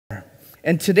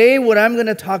And today, what I'm going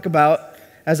to talk about,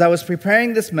 as I was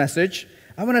preparing this message,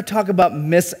 I want to talk about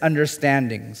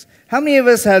misunderstandings. How many of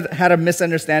us have had a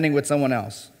misunderstanding with someone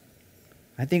else?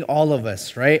 I think all of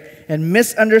us, right? And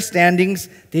misunderstandings,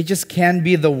 they just can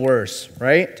be the worst,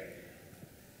 right?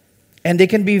 And they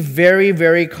can be very,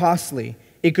 very costly.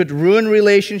 It could ruin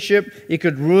relationship, it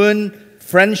could ruin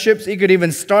friendships, it could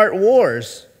even start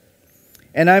wars.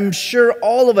 And I'm sure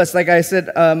all of us, like I said,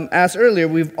 asked earlier,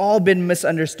 we've all been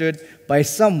misunderstood by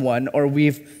someone, or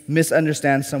we've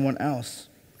misunderstood someone else.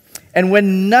 And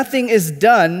when nothing is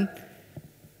done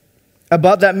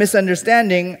about that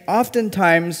misunderstanding,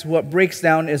 oftentimes what breaks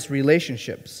down is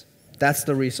relationships. That's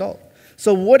the result.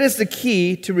 So what is the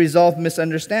key to resolve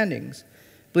misunderstandings?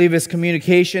 I believe it's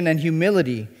communication and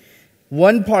humility.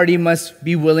 One party must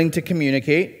be willing to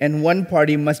communicate, and one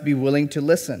party must be willing to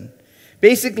listen.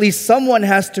 Basically, someone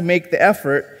has to make the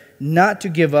effort not to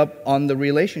give up on the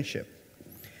relationship.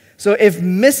 So if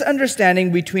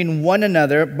misunderstanding between one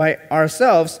another by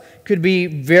ourselves could be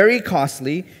very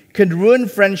costly, could ruin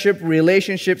friendship,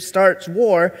 relationship, starts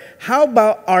war, how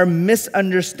about our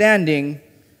misunderstanding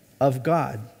of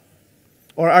God?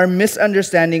 Or our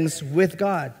misunderstandings with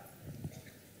God?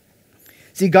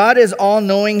 See, God is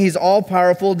all-knowing, He's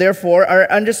all-powerful, therefore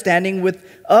our understanding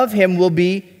of Him will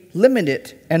be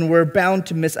limited, and we're bound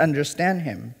to misunderstand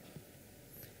Him.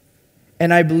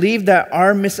 And I believe that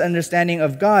our misunderstanding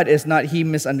of God is not He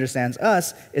misunderstands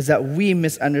us, is that we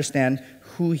misunderstand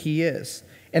who He is.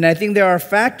 And I think there are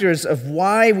factors of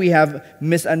why we have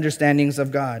misunderstandings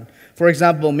of God. For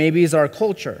example, maybe it's our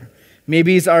culture,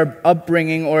 maybe it's our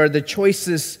upbringing or the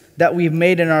choices that we've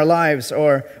made in our lives,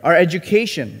 or our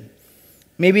education.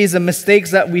 Maybe it's the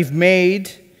mistakes that we've made.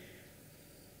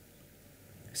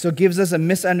 So it gives us a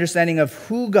misunderstanding of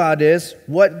who God is,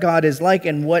 what God is like,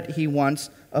 and what He wants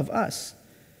of us.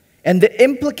 And the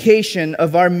implication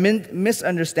of our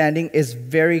misunderstanding is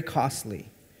very costly.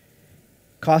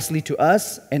 Costly to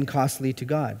us and costly to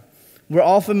God. We're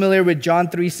all familiar with John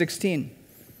 3:16,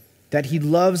 that He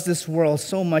loves this world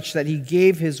so much that He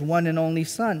gave His one and only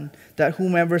Son, that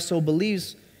whomever so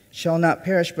believes shall not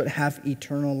perish but have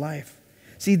eternal life.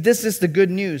 See, this is the good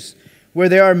news. Where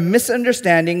there are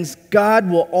misunderstandings, God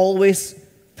will always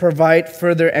provide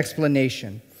further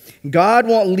explanation. God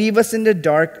won't leave us in the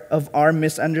dark of our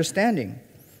misunderstanding.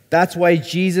 That's why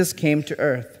Jesus came to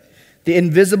earth. The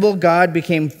invisible God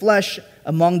became flesh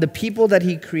among the people that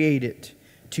He created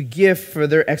to give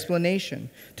further explanation,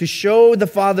 to show the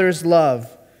Father's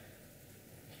love,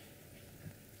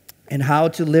 and how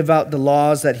to live out the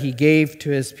laws that He gave to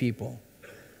His people.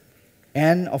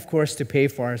 And, of course, to pay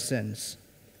for our sins.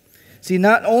 See,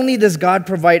 not only does God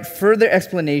provide further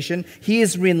explanation, He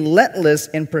is relentless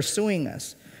in pursuing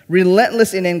us,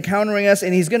 relentless in encountering us,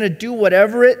 and He's going to do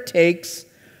whatever it takes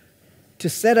to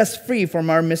set us free from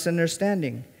our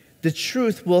misunderstanding. The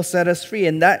truth will set us free,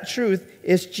 and that truth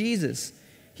is Jesus.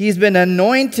 He's been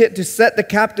anointed to set the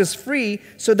captives free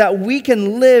so that we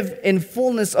can live in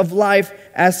fullness of life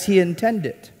as He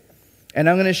intended. And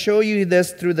I'm going to show you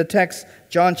this through the text,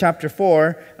 John chapter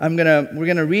 4. We're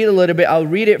going to read a little bit. I'll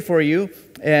read it for you,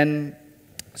 and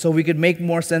so we could make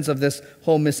more sense of this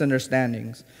whole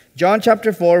misunderstandings. John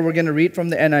chapter 4, we're going to read from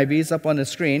the NIV, it's up on the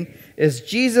screen, is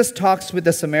Jesus talks with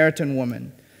the Samaritan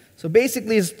woman. So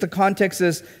basically, the context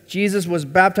is Jesus was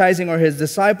baptizing, or His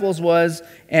disciples was,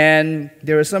 and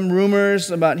there were some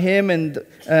rumors about Him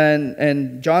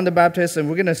and John the Baptist, and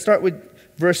we're going to start with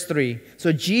verse 3.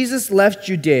 So Jesus left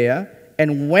Judea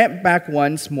and went back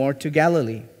once more to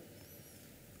Galilee.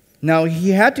 Now He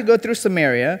had to go through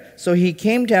Samaria, so He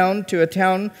came down to a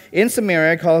town in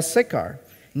Samaria called Sychar,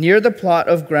 near the plot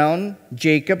of ground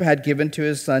Jacob had given to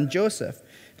his son Joseph.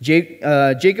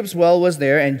 Jacob's well was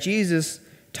there, and Jesus,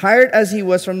 tired as He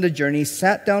was from the journey,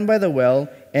 sat down by the well,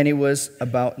 and it was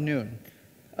about noon.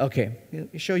 Okay, I'll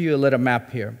show you a little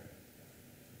map here.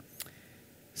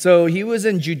 So He was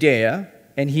in Judea,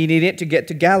 and He needed to get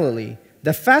to Galilee.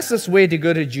 The fastest way to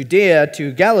go to Judea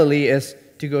to Galilee is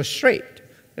to go straight.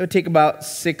 It would take about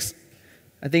six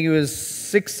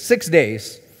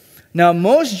days. Now,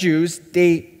 most Jews,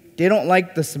 they don't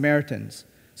like the Samaritans.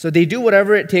 So they do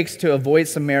whatever it takes to avoid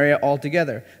Samaria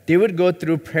altogether. They would go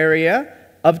through Perea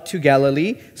up to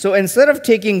Galilee. So instead of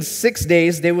taking 6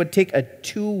 days, they would take a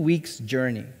 2 weeks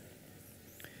journey.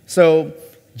 So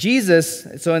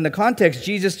in the context,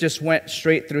 Jesus just went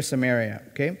straight through Samaria.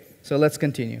 Okay? So let's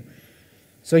continue.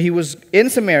 So He was in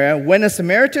Samaria. When a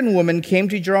Samaritan woman came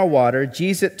to draw water,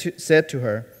 Jesus said to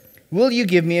her, "Will you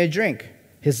give me a drink?"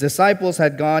 His disciples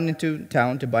had gone into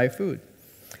town to buy food.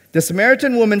 The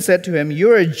Samaritan woman said to Him,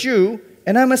 "You're a Jew,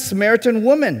 and I'm a Samaritan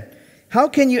woman. How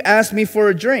can you ask me for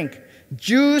a drink?"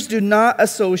 Jews do not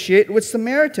associate with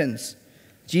Samaritans."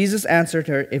 Jesus answered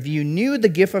her, "If you knew the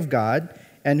gift of God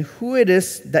and who it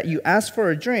is that you ask for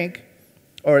a drink,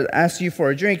 or asks you for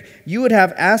a drink, you would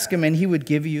have asked him and he would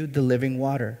give you the living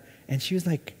water." And she was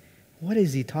like, what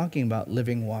is he talking about,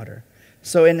 living water?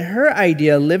 So in her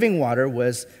idea, living water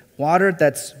was water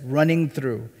that's running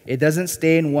through. It doesn't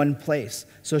stay in one place.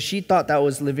 So she thought that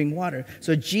was living water.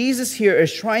 So Jesus here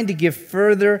is trying to give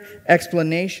further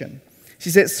explanation.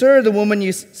 She said, "Sir," the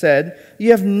woman said,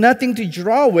 "you have nothing to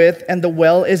draw with, and the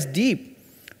well is deep.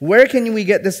 Where can we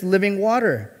get this living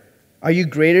water? Are you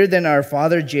greater than our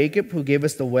father Jacob, who gave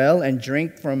us the well and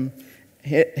drank from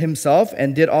himself,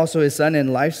 and did also his son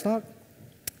and livestock?"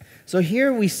 So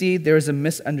here we see there is a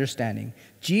misunderstanding.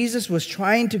 Jesus was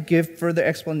trying to give further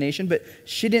explanation, but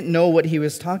she didn't know what he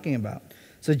was talking about.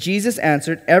 So Jesus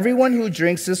answered, "Everyone who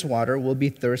drinks this water will be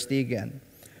thirsty again.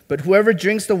 But whoever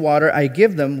drinks the water I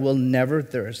give them will never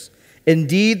thirst.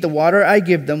 Indeed, the water I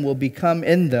give them will become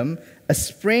in them a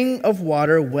spring of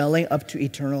water welling up to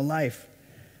eternal life."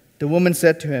 The woman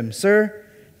said to him, "Sir,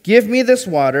 give me this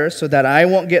water so that I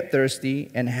won't get thirsty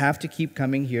and have to keep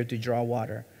coming here to draw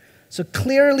water." So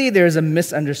clearly there's a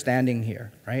misunderstanding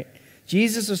here, right?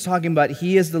 Jesus was talking about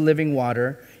he is the living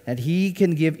water and he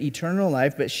can give eternal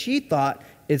life, but she thought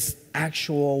it's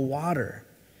actual water.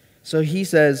 So he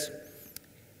says,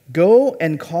 "Go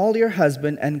and call your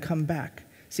husband and come back."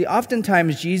 See,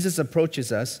 oftentimes Jesus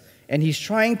approaches us and he's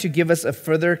trying to give us a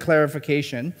further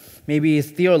clarification, maybe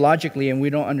theologically, and we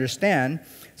don't understand.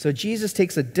 So Jesus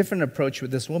takes a different approach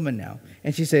with this woman now.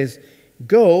 And she says,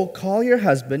 "Go, call your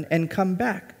husband and come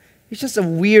back." It's just a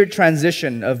weird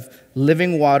transition of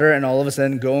living water and all of a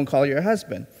sudden, "Go and call your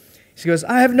husband." She goes,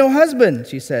 "I have no husband,"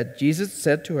 she said. Jesus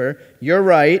said to her, "You're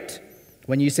right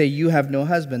when you say you have no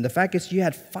husband. The fact is you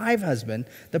had 5 husbands.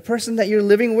 The person that you're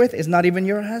living with is not even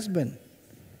your husband."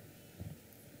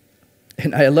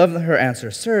 And I love her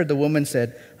answer. "Sir," the woman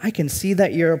said, "I can see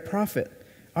that you're a prophet.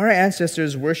 Our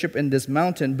ancestors worship in this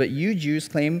mountain, but you Jews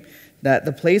claim that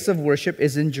the place of worship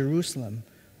is in Jerusalem."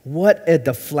 What a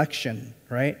deflection,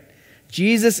 right?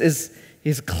 Jesus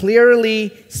is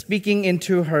clearly speaking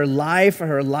into her life,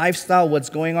 her lifestyle, what's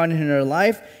going on in her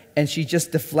life, and she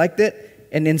just deflected.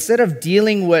 And instead of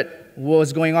dealing with what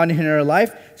was going on in her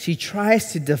life, she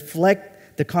tries to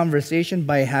deflect the conversation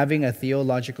by having a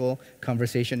theological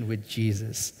conversation with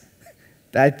Jesus.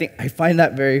 I find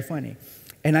that very funny.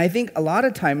 And I think a lot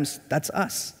of times that's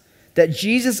us. That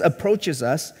Jesus approaches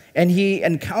us and he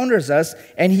encounters us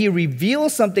and he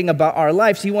reveals something about our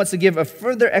lives. He wants to give a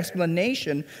further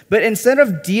explanation, but instead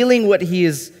of dealing what he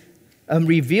has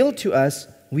revealed to us,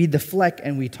 we deflect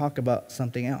and we talk about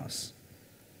something else.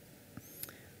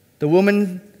 The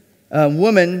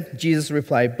woman, Jesus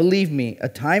replied, "Believe me, a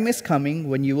time is coming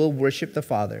when you will worship the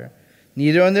Father,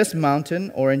 neither on this mountain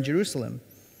or in Jerusalem.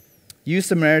 You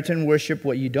Samaritan worship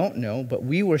what you don't know, but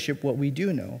we worship what we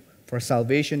do know. For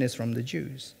salvation is from the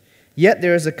Jews. Yet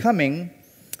there is a coming,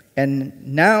 and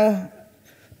now,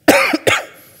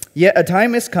 yet a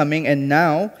time is coming, and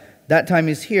now that time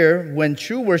is here, when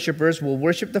true worshipers will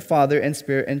worship the Father in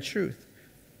spirit and truth.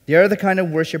 They are the kind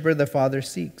of worshiper the Father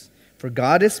seeks. For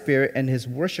God is spirit, and his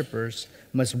worshipers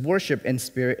must worship in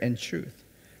spirit and truth."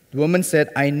 The woman said,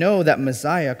 "I know that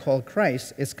Messiah, called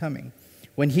Christ, is coming.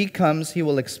 When he comes, he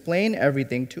will explain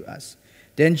everything to us."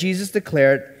 Then Jesus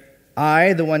declared,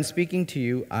 "I, the one speaking to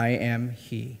you, I am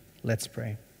he." Let's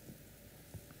pray.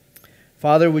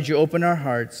 Father, would you open our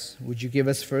hearts? Would you give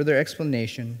us further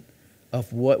explanation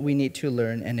of what we need to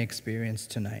learn and experience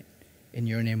tonight? In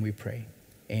your name we pray.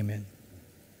 Amen.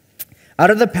 Out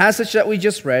of the passage that we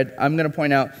just read, I'm going to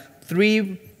point out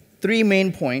three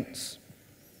main points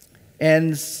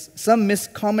and some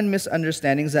common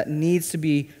misunderstandings that needs to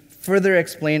be further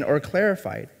explained or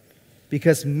clarified,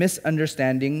 because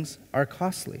misunderstandings are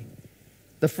costly.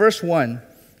 The first one,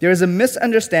 there is a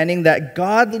misunderstanding that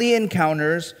godly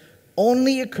encounters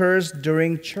only occurs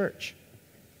during church.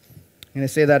 I'm going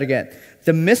to say that again.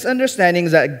 The misunderstanding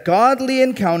is that godly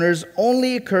encounters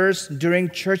only occurs during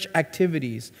church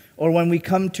activities or when we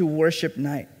come to worship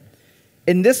night.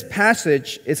 In this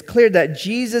passage, it's clear that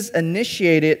Jesus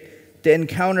initiated the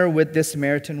encounter with this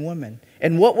Samaritan woman.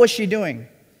 And what was she doing?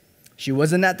 She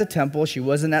wasn't at the temple. She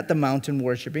wasn't at the mountain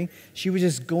worshiping. She was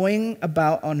just going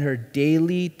about on her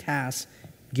daily task,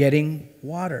 getting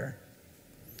water.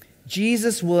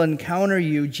 Jesus will encounter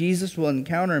you. Jesus will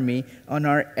encounter me on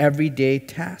our everyday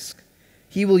task.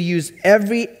 He will use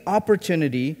every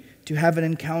opportunity to have an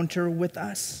encounter with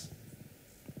us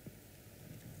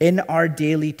in our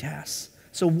daily tasks.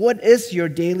 So what is your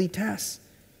daily task?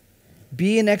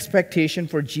 Be in expectation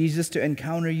for Jesus to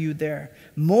encounter you there.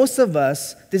 Most of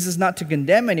us, this is not to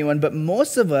condemn anyone, but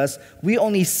most of us, we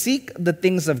only seek the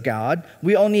things of God.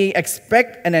 We only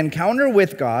expect an encounter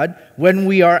with God when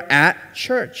we are at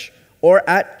church or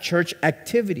at church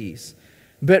activities.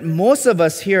 But most of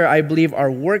us here, I believe, are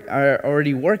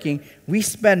already working. We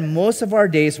spend most of our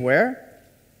days where?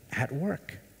 At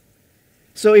work.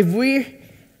 So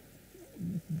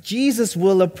Jesus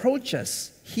will approach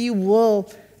us. He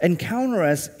will encounter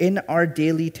us in our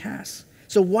daily tasks.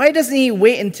 So why doesn't he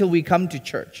wait until we come to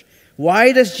church?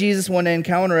 Why does Jesus want to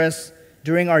encounter us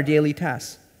during our daily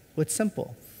tasks? Well, it's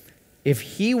simple. If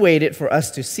he waited for us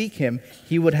to seek him,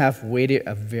 he would have waited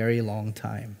a very long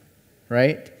time,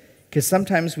 right? Because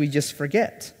sometimes we just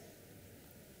forget.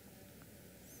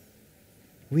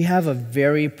 We have a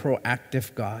very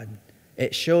proactive God.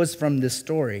 It shows from this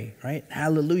story, right?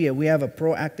 Hallelujah, we have a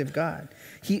proactive God.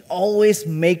 He always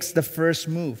makes the first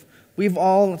move.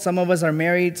 Some of us are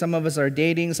married, some of us are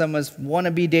dating, some of us want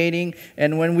to be dating.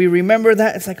 And when we remember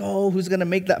that, it's like, oh, who's going to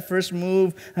make that first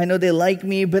move? I know they like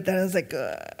me, but then it's like,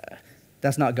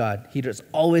 that's not God. He's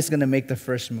always going to make the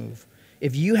first move.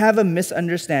 If you have a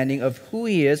misunderstanding of who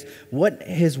he is, what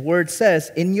his word says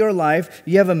in your life,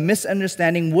 you have a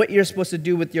misunderstanding what you're supposed to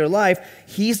do with your life,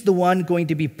 he's the one going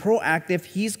to be proactive.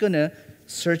 He's going to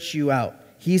search you out.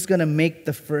 He's going to make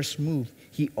the first move.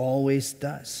 He always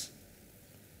does.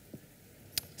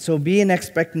 So be in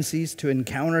expectancies to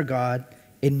encounter God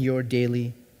in your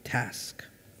daily task.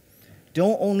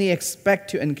 Don't only expect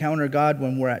to encounter God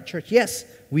when we're at church. Yes,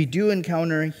 we do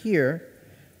encounter here,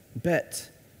 but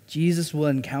Jesus will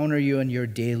encounter you in your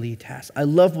daily tasks. I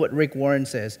love what Rick Warren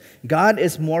says. God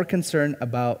is more concerned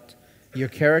about your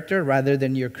character rather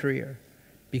than your career,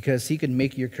 because he can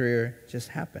make your career just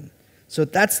happen. So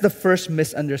that's the first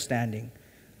misunderstanding.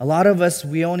 A lot of us,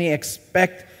 we only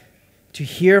expect to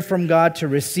hear from God, to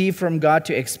receive from God,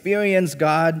 to experience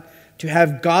God, to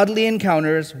have godly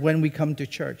encounters when we come to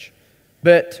church.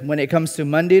 But when it comes to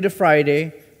Monday to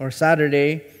Friday or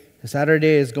Saturday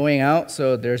is going out,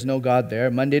 so there's no God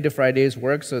there. Monday to Friday is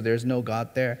work, so there's no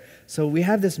God there. So we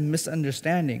have this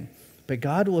misunderstanding. But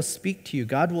God will speak to you.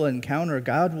 God will encounter.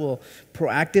 God will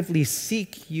proactively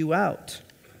seek you out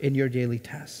in your daily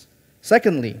tasks.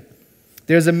 Secondly,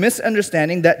 there's a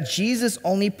misunderstanding that Jesus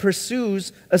only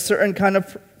pursues a certain kind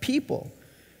of people.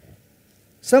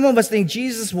 Some of us think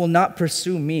Jesus will not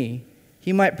pursue me.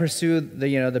 He might pursue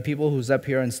the people who's up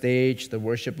here on stage, the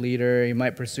worship leader. He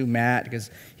might pursue Matt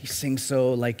because he sings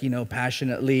so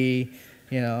passionately.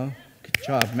 Good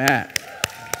job, Matt.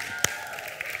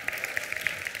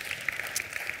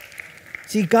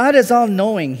 See, God is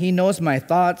all-knowing. He knows my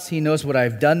thoughts. He knows what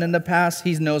I've done in the past.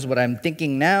 He knows what I'm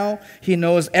thinking now. He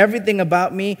knows everything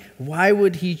about me. Why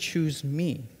would he choose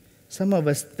me? Some of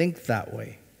us think that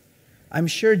way. I'm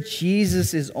sure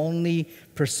Jesus is only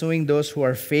pursuing those who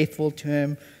are faithful to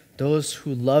him, those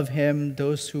who love him,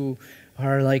 those who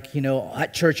are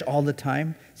at church all the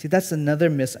time. See, that's another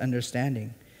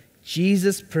misunderstanding.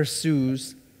 Jesus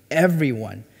pursues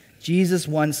everyone. Jesus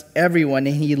wants everyone,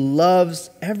 and he loves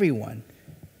everyone.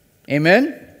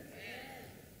 Amen?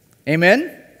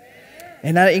 Amen?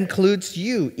 And that includes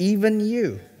you, even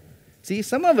you. See,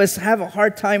 some of us have a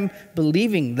hard time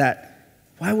believing that.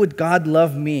 Why would God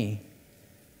love me?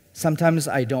 Sometimes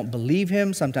I don't believe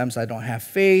him. Sometimes I don't have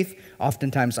faith.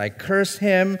 Oftentimes I curse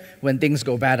him. When things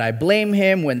go bad, I blame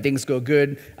him. When things go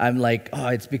good, I'm like, oh,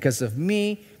 it's because of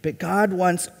me. But God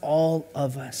wants all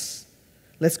of us.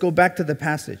 Let's go back to the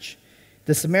passage.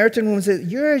 The Samaritan woman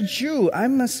said, you're a Jew.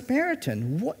 I'm a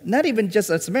Samaritan. What? Not even just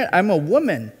a Samaritan. I'm a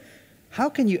woman. How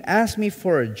can you ask me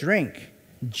for a drink?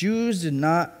 Jews do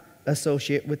not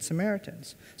associate with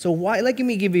Samaritans. So why? Let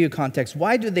me give you a context.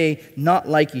 Why do they not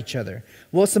like each other?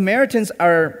 Well, Samaritans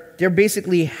they're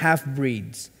basically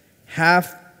half-breeds.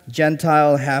 Half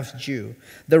Gentile, half Jew.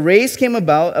 The race came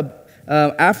about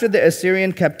after the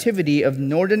Assyrian captivity of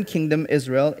northern kingdom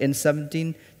Israel in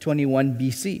 1721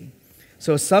 BC.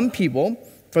 So some people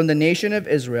from the nation of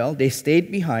Israel, they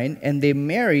stayed behind and they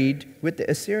married with the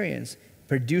Assyrians,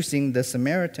 producing the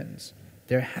Samaritans.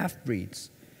 They're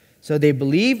half-breeds. So they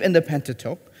believe in the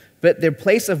Pentateuch, but their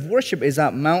place of worship is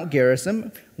at Mount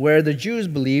Gerizim, where the Jews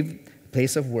believe the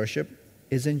place of worship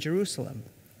is in Jerusalem.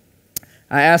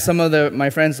 I asked some of my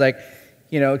friends, to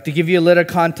give you a little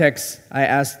context, I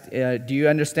asked, do you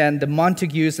understand the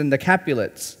Montagues and the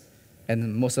Capulets?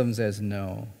 And most of them says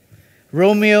no.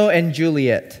 Romeo and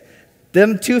Juliet.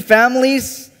 Them two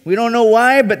families, we don't know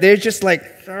why, but they're just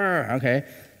okay.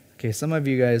 Okay, some of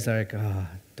you guys are like,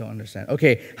 don't understand.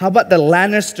 Okay, how about the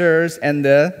Lannisters and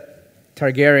the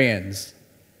Targaryens?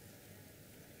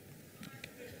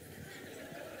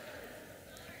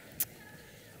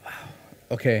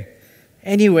 Okay.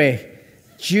 Anyway,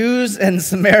 Jews and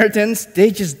Samaritans,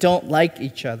 they just don't like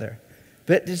each other.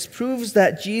 But this proves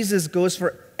that Jesus goes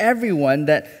for everyone,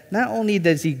 that not only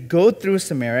does he go through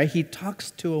Samaria, he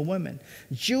talks to a woman.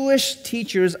 Jewish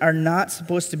teachers are not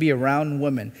supposed to be around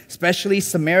women, especially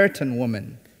Samaritan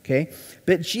women, okay?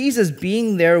 But Jesus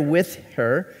being there with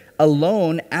her,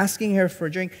 alone, asking her for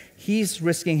a drink, he's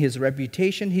risking his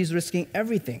reputation, he's risking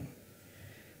everything.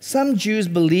 Some Jews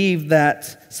believe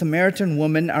that Samaritan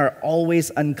women are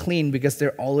always unclean because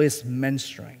they're always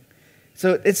menstruating.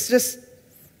 So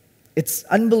it's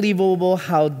unbelievable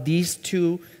how these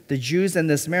two, the Jews and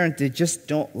the Samaritans, they just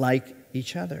don't like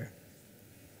each other.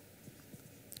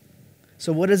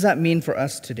 So what does that mean for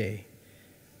us today?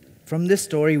 From this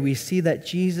story, we see that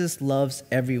Jesus loves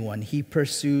everyone. He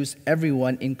pursues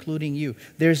everyone, including you.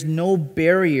 There's no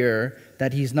barrier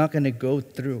that he's not going to go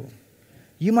through.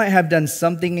 You might have done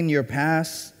something in your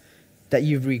past that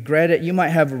you've regretted. You might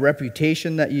have a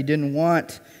reputation that you didn't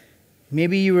want.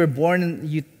 Maybe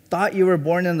you thought you were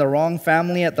born in the wrong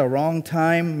family at the wrong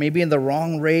time, maybe in the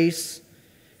wrong race.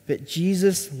 But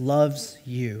Jesus loves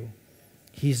you.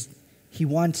 He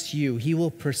wants you. He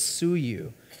will pursue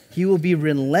you. He will be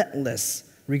relentless,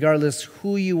 regardless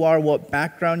who you are, what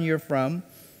background you're from.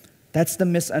 That's the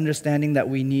misunderstanding that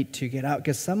we need to get out.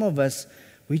 Because some of us,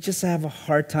 we just have a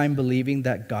hard time believing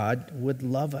that God would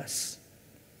love us.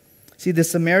 See, the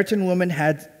Samaritan woman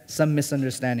had some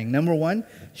misunderstanding. Number one,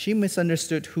 she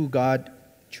misunderstood who God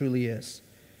truly is.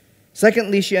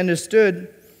 Secondly, she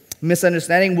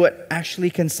misunderstanding what actually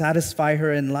can satisfy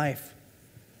her in life.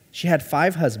 She had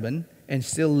 5 husbands and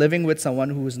still living with someone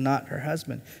who was not her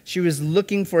husband. She was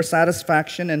looking for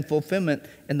satisfaction and fulfillment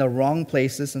in the wrong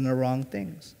places and the wrong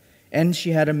things. And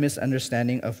she had a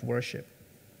misunderstanding of worship.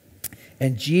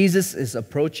 And Jesus is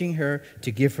approaching her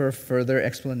to give her further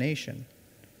explanation.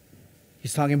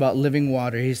 He's talking about living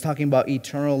water. He's talking about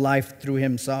eternal life through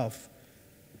himself.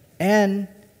 And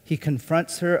he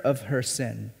confronts her of her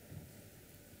sin.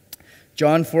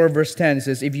 John 4 verse 10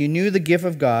 says, if you knew the gift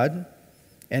of God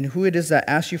and who it is that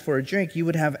asks you for a drink, you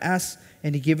would have asked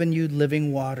and he given you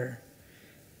living water.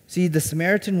 See, the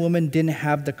Samaritan woman didn't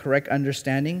have the correct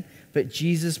understanding, but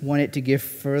Jesus wanted to give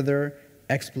further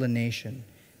explanation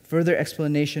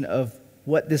of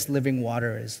what this living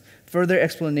water is, further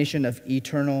explanation of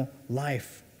eternal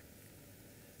life.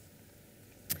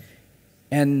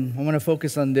 And I want to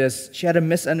focus on this. She had a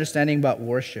misunderstanding about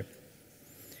worship.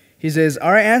 He says,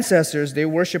 our ancestors, they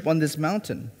worship on this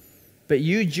mountain, but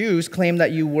you Jews claim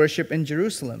that you worship in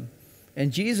Jerusalem.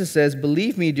 And Jesus says,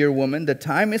 believe me, dear woman, the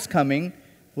time is coming.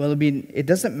 Well, it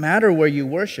doesn't matter where you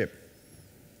worship.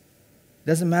 It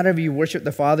doesn't matter if you worship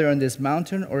the Father on this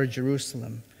mountain or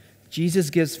Jerusalem. Jesus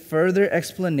gives further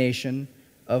explanation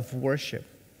of worship.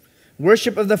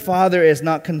 Worship of the Father is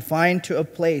not confined to a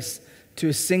place, to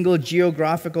a single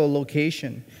geographical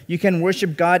location. You can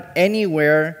worship God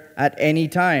anywhere at any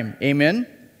time. Amen?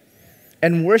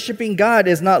 And worshiping God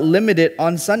is not limited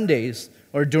on Sundays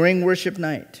or during worship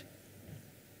night.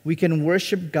 We can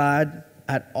worship God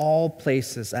at all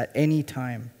places, at any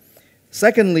time.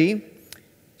 Secondly,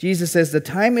 Jesus says the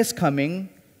time is coming,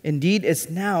 indeed it's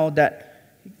now, that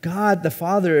God the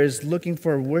Father is looking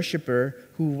for a worshiper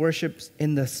who worships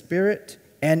in the Spirit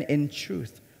and in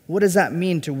truth. What does that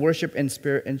mean to worship in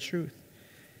spirit and truth?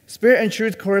 Spirit and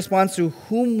truth corresponds to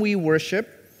whom we worship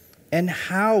and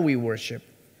how we worship.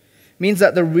 It means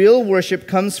that the real worship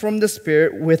comes from the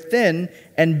Spirit within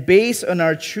and based on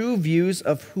our true views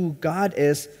of who God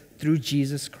is through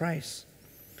Jesus Christ.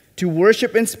 To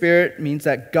worship in spirit means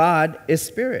that God is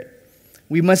spirit.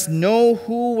 We must know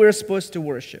who we're supposed to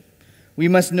worship. We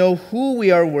must know who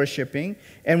we are worshiping,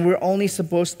 and we're only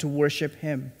supposed to worship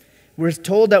him. We're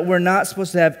told that we're not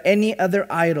supposed to have any other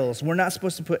idols. We're not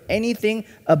supposed to put anything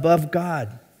above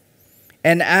God.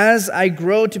 And as I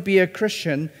grow to be a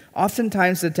Christian,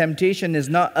 oftentimes the temptation is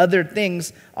not other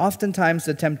things. Oftentimes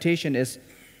the temptation is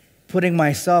putting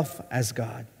myself as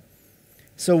God.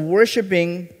 So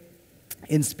worshiping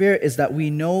in spirit is that we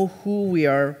know who we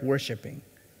are worshiping.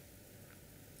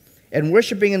 And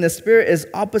worshiping in the Spirit is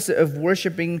opposite of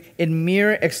worshiping in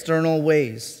mere external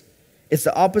ways. It's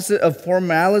the opposite of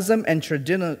formalism and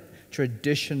traditionalism.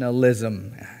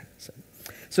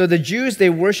 So the Jews, they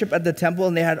worship at the temple,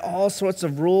 and they had all sorts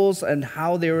of rules on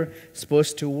how they were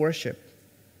supposed to worship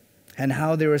and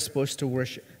how they were supposed to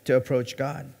worship, to approach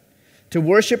God. To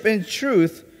worship in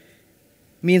truth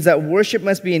means that worship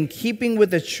must be in keeping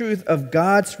with the truth of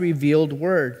God's revealed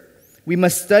word. We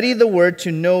must study the word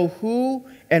to know who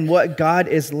and what God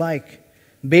is like.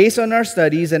 Based on our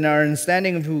studies and our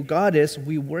understanding of who God is,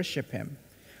 we worship him.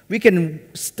 we can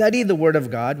study the Word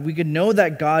of God. We can know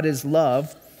that God is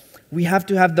love. We have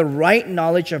to have the right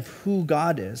knowledge of who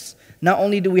God is. Not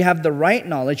only do we have the right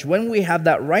knowledge, when we have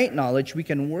that right knowledge, we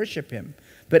can worship Him.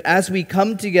 But as we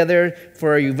come together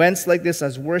for events like this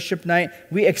as worship night,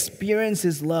 we experience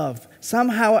His love.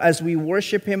 Somehow as we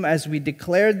worship Him, as we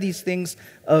declare these things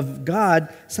of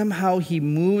God, somehow He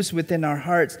moves within our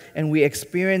hearts and we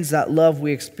experience that love,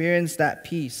 we experience that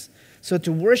peace. So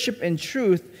to worship in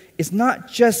truth is not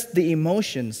just the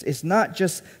emotions, it's not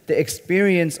just the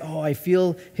experience, oh, I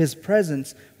feel His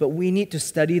presence, but we need to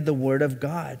study the Word of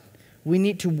God. We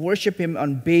need to worship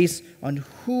Him based on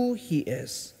who He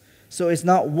is. So it's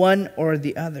not one or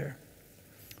the other.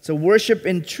 So worship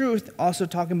in truth, also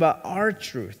talking about our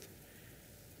truth.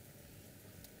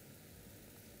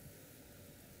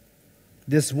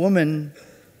 This woman,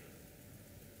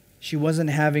 she wasn't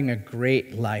having a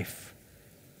great life.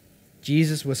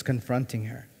 Jesus was confronting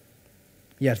her.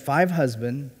 You had 5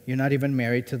 husbands. You're not even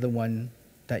married to the one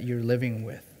that you're living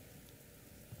with.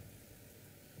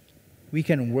 We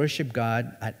can worship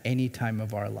God at any time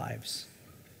of our lives,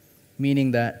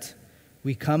 meaning that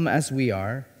we come as we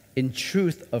are in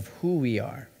truth of who we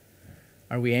are.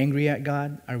 Are we angry at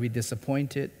God? Are we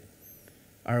disappointed?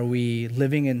 Are we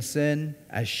living in sin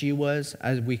as she was?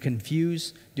 Are we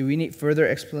confused? Do we need further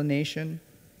explanation?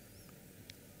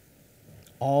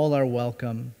 All are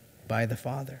welcome by the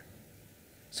Father.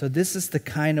 So this is the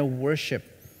kind of worship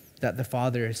that the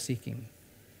Father is seeking.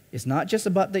 It's not just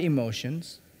about the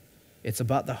emotions. It's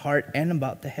about the heart and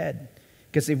about the head.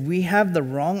 Because if we have the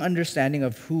wrong understanding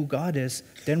of who God is,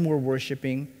 then we're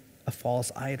worshiping a false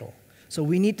idol. So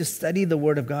we need to study the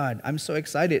Word of God. I'm so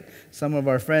excited. Some of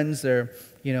our friends, they're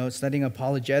studying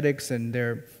apologetics and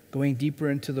they're going deeper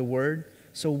into the Word.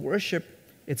 So worship,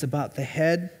 it's about the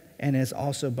head and it's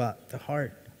also about the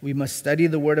heart. We must study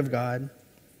the Word of God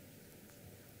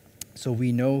so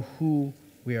we know who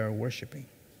we are worshiping.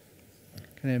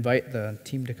 Can I invite the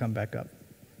team to come back up?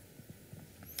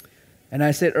 And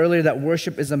I said earlier that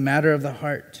worship is a matter of the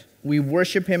heart. We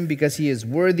worship Him because He is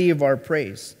worthy of our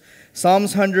praise.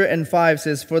 Psalms 105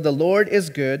 says, "For the Lord is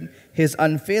good, His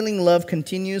unfailing love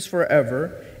continues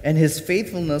forever, and His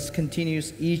faithfulness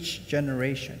continues each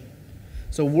generation."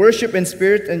 So worship in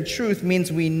spirit and truth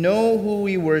means we know who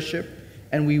we worship,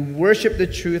 and we worship the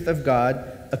truth of God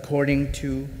according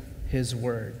to His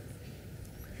Word.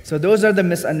 So those are the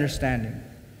misunderstandings.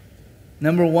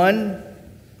 Number 1,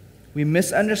 we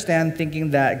misunderstand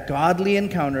thinking that godly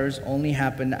encounters only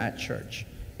happen at church.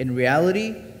 In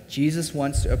reality, Jesus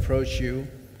wants to approach you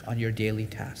on your daily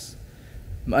tasks.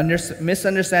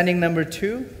 Misunderstanding number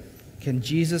 2, can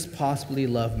Jesus possibly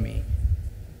love me?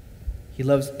 He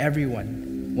loves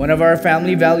everyone. One of our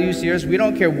family values here is we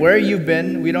don't care where you've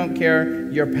been, we don't care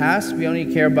your past, we only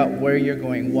care about where you're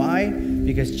going. Why?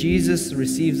 Because Jesus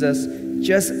receives us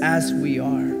just as we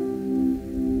are.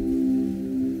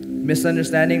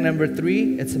 Misunderstanding number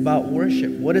 3, it's about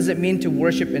worship. What does it mean to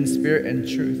worship in spirit and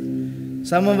truth?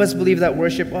 Some of us believe that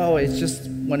worship, it's just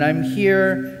when I'm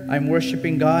here, I'm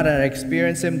worshiping God and I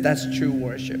experience Him. That's true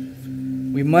worship.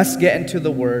 We must get into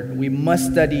the Word. We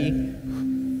must study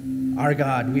our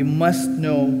God. We must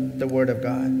know the Word of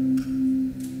God.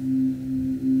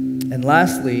 And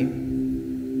lastly,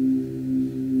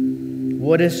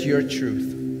 what is your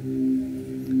truth?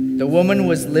 The woman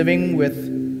was living with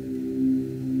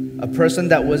a person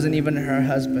that wasn't even her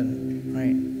husband,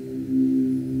 right?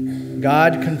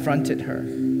 God confronted her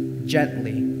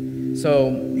gently. So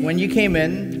when you came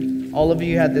in, all of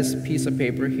you had this piece of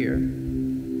paper here.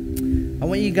 I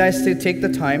want you guys to take the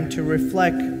time to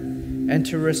reflect and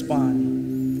to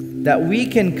respond. That we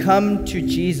can come to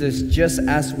Jesus just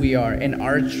as we are in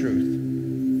our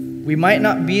truth. We might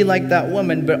not be like that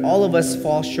woman, but all of us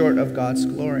fall short of God's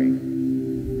glory.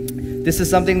 This is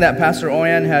something that Pastor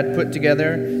Oyan had put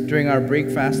together during our break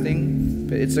fasting.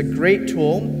 But it's a great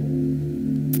tool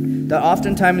that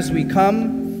oftentimes we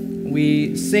come,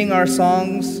 we sing our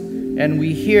songs, and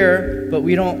we hear, but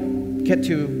we don't get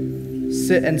to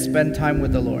sit and spend time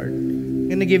with the Lord. I'm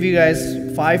going to give you guys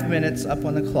 5 minutes up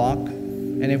on the clock,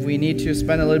 and if we need to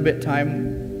spend a little bit of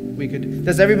time, we could.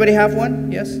 Does everybody have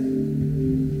one? Yes?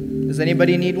 Does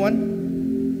anybody need one?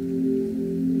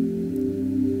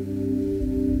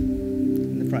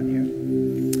 Front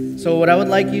here. So what I would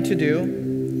like you to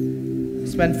do,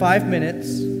 spend 5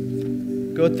 minutes,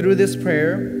 go through this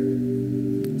prayer,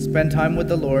 spend time with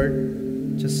the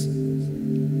Lord, just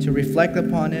to reflect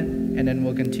upon it, and then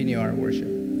we'll continue our worship.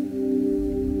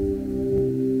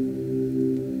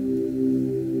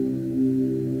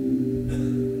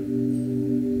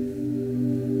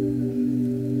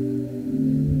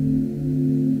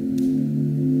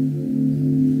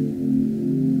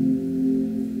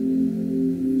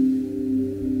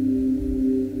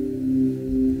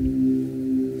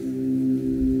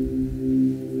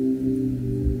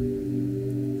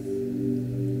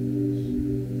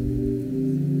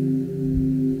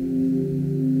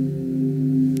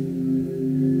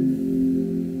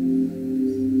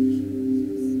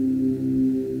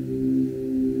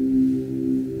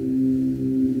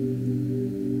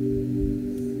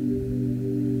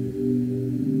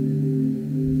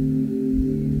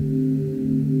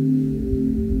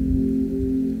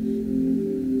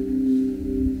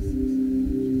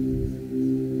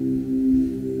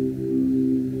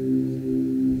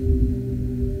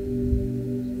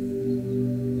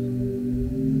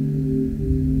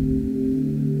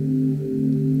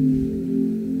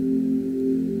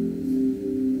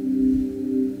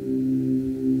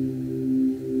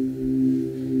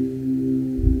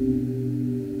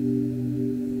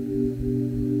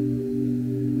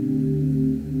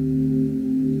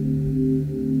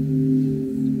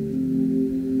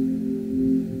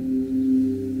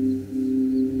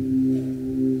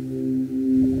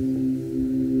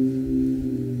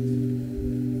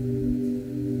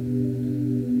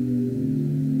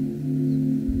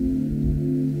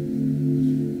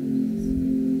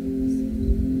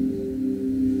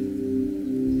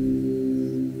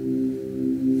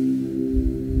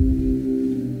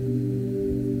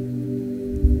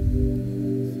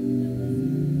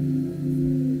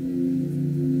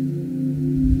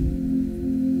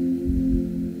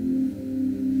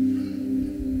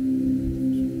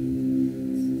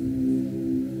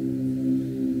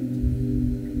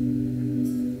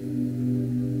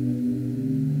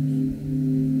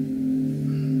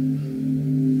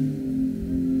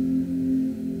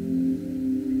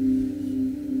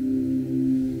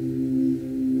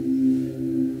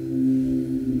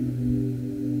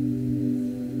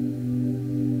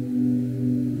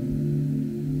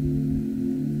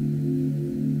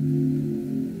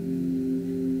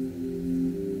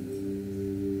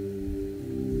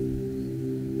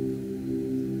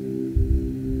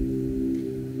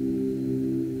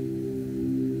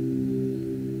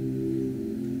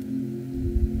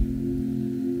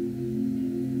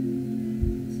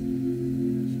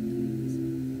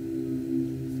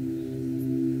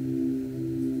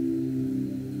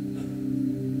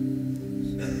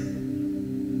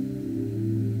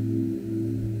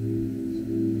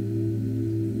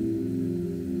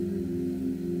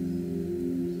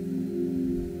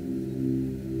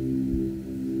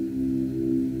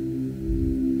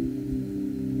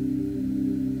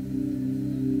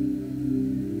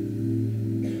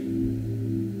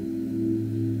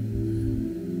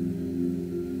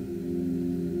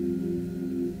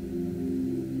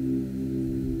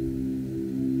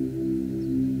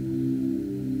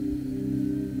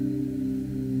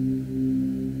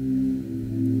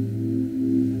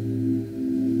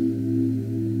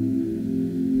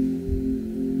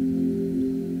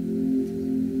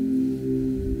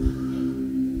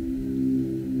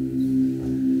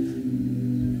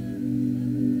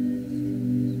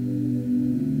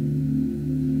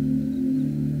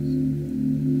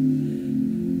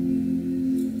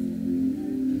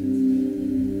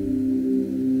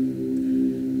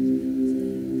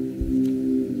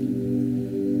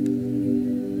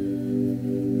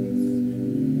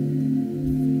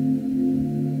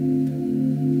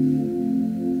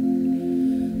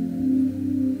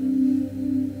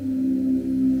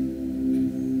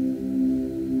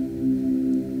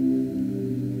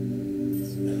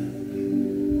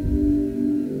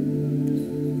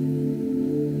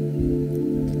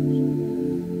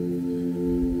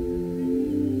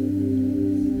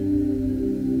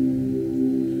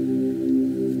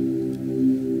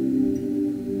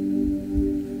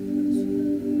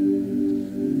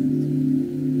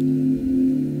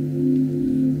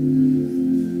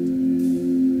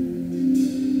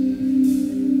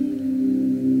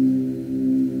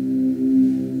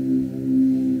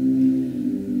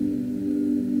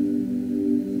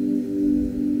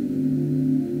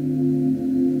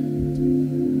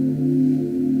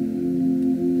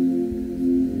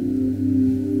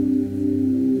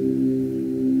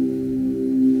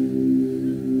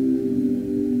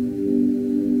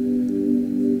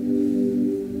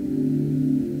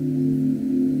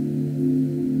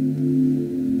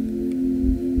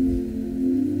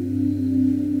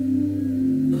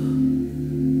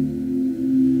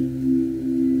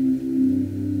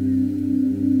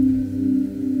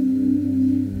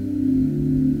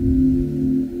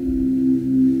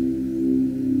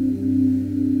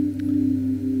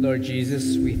 Lord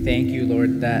Jesus, we thank you,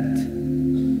 Lord, that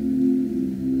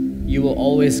you will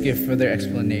always give further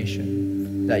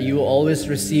explanation, that you will always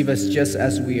receive us just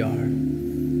as we are,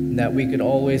 that we could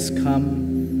always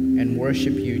come and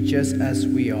worship you just as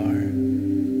we are.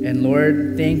 And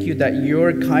Lord, thank you that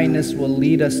your kindness will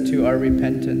lead us to our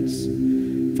repentance.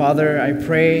 Father, I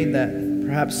pray that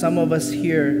perhaps some of us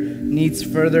here needs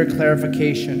further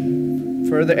clarification,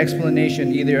 further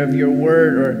explanation, either of your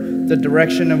word or the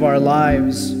direction of our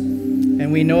lives.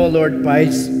 And we know, Lord, by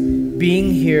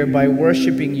being here, by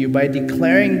worshiping you, by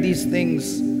declaring these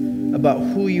things about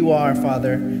who you are,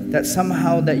 Father, that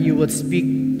somehow that you would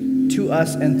speak to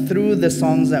us and through the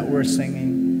songs that we're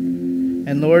singing.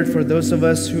 And Lord, for those of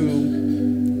us who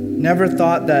never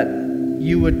thought that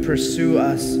you would pursue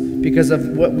us because of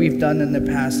what we've done in the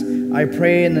past, I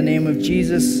pray in the name of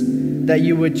Jesus that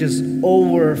you would just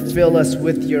overfill us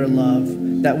with your love,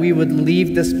 that we would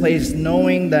leave this place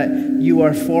knowing that you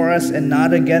are for us and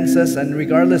not against us, and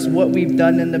regardless what we've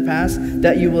done in the past,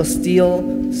 that you will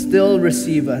still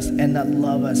receive us and that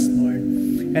love us, Lord.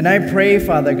 And I pray,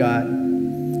 Father God,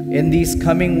 in these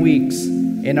coming weeks,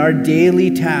 in our daily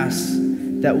tasks,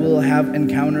 that we'll have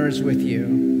encounters with you.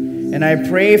 And I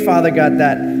pray, Father God,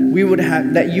 that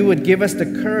you would give us the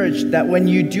courage that when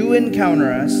you do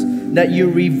encounter us, that you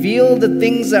reveal the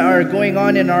things that are going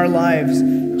on in our lives,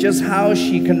 just how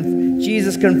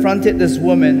Jesus confronted this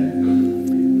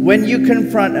woman. When you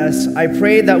confront us, I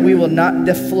pray that we will not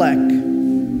deflect,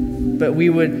 but we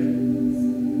would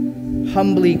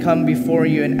humbly come before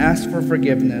you and ask for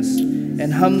forgiveness,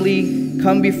 and humbly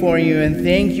come before you and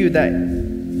thank you that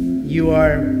you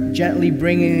are gently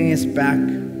bringing us back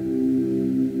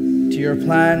to your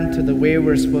plan, to the way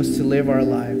we're supposed to live our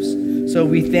lives. So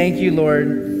we thank you,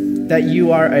 Lord, that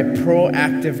you are a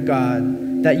proactive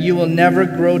God, that you will never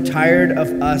grow tired of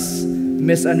us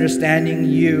misunderstanding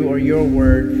you or your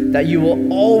word, that you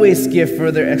will always give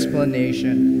further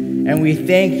explanation. And we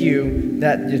thank you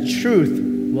that the truth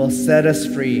will set us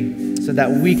free so that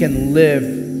we can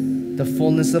live the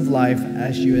fullness of life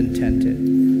as you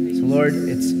intended. So Lord,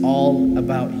 it's all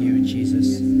about you,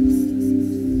 Jesus.